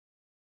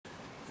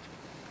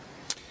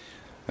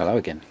Hello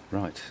again.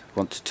 Right, I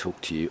want to talk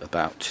to you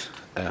about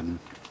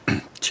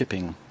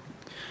chipping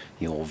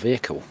your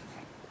vehicle.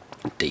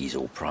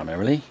 Diesel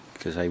primarily,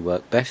 because they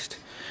work best.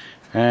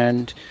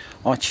 And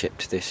I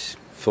chipped this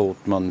Ford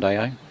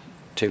Mondeo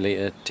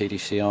 2.0l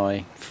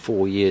TDCI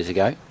 4 years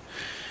ago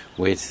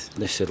with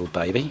this little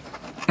baby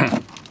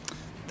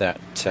that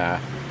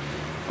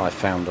I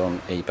found on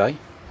eBay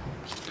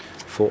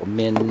for a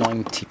mere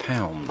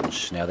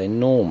 £90. Now they're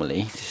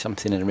normally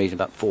something in the region of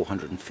about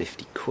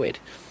 450 quid,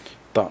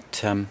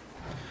 but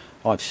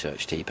I've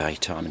searched eBay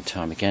time and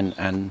time again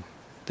and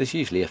there's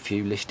usually a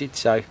few listed,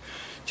 so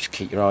just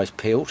keep your eyes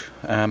peeled.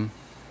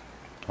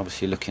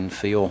 Obviously looking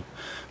for your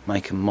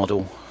make and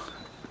model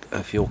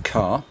of your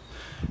car,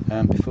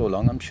 and before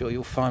long I'm sure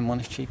you'll find one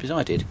as cheap as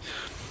I did.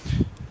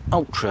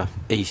 Ultra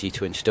easy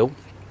to install,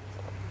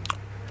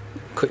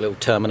 quick little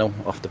terminal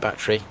off the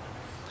battery,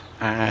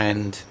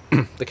 and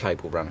the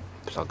cable run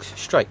plugs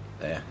straight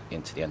there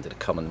into the end of the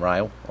common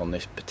rail on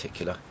this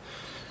particular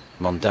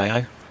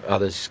Mondeo.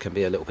 Others can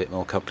be a little bit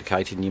more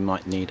complicated and you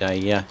might need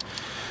a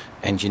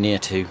engineer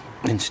to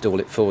install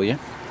it for you,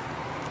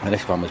 and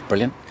this one was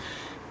brilliant.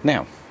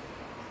 Now,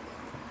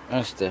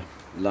 as the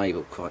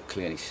label quite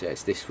clearly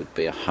says, this would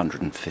be a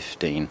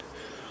 115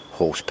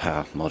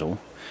 horsepower model,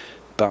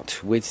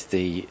 but with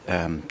the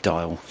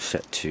dial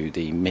set to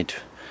the mid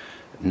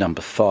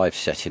number 5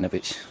 setting of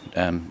its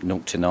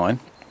 0 to 9,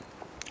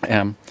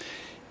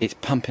 it's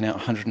pumping out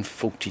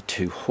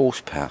 142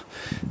 horsepower.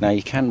 Now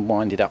you can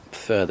wind it up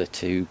further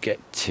to get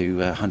to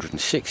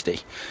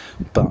 160,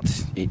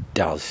 but it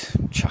does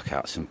chuck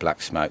out some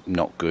black smoke,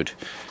 not good.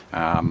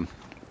 Of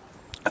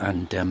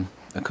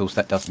course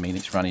that does mean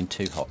it's running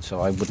too hot, so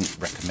I wouldn't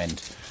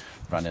recommend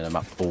running them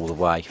up all the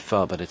way.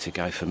 Far better to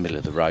go for middle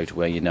of the road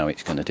where you know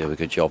it's going to do a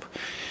good job.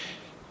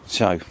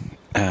 So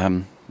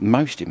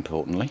most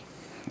importantly,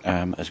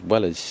 as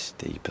well as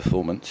the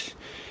performance,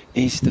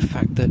 is the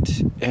fact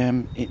that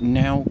it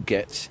now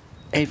gets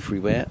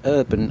everywhere,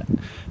 urban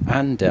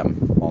and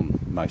on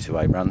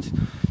motorway runs,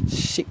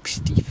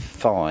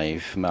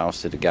 65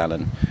 miles to the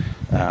gallon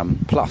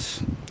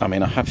plus. I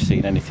mean, I have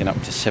seen anything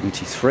up to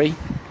 73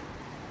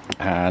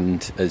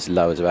 and as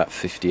low as about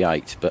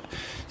 58, but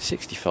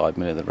 65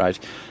 middle of the road,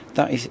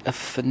 that is a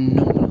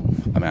phenomenal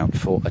amount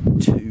for a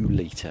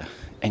 2-litre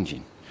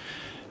engine.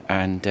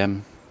 And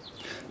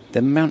the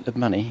amount of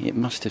money it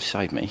must have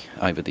saved me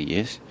over the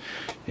years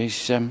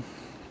is,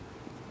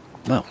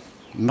 well,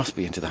 must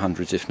be into the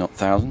hundreds if not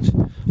thousands.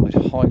 I'd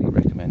highly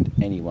recommend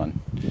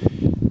anyone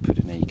put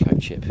an eco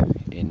chip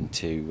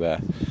into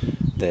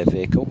their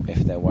vehicle if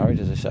they're worried.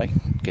 As I say,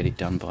 get it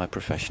done by a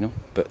professional,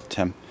 but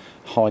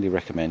highly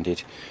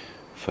recommended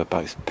for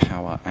both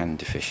power and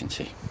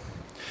efficiency.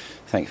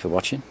 Thanks for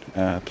watching.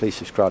 Please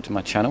subscribe to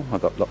my channel.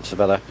 I've got lots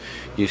of other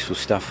useful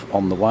stuff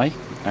on the way,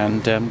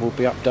 and we'll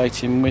be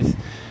updating with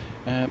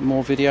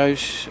more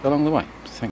videos along the way.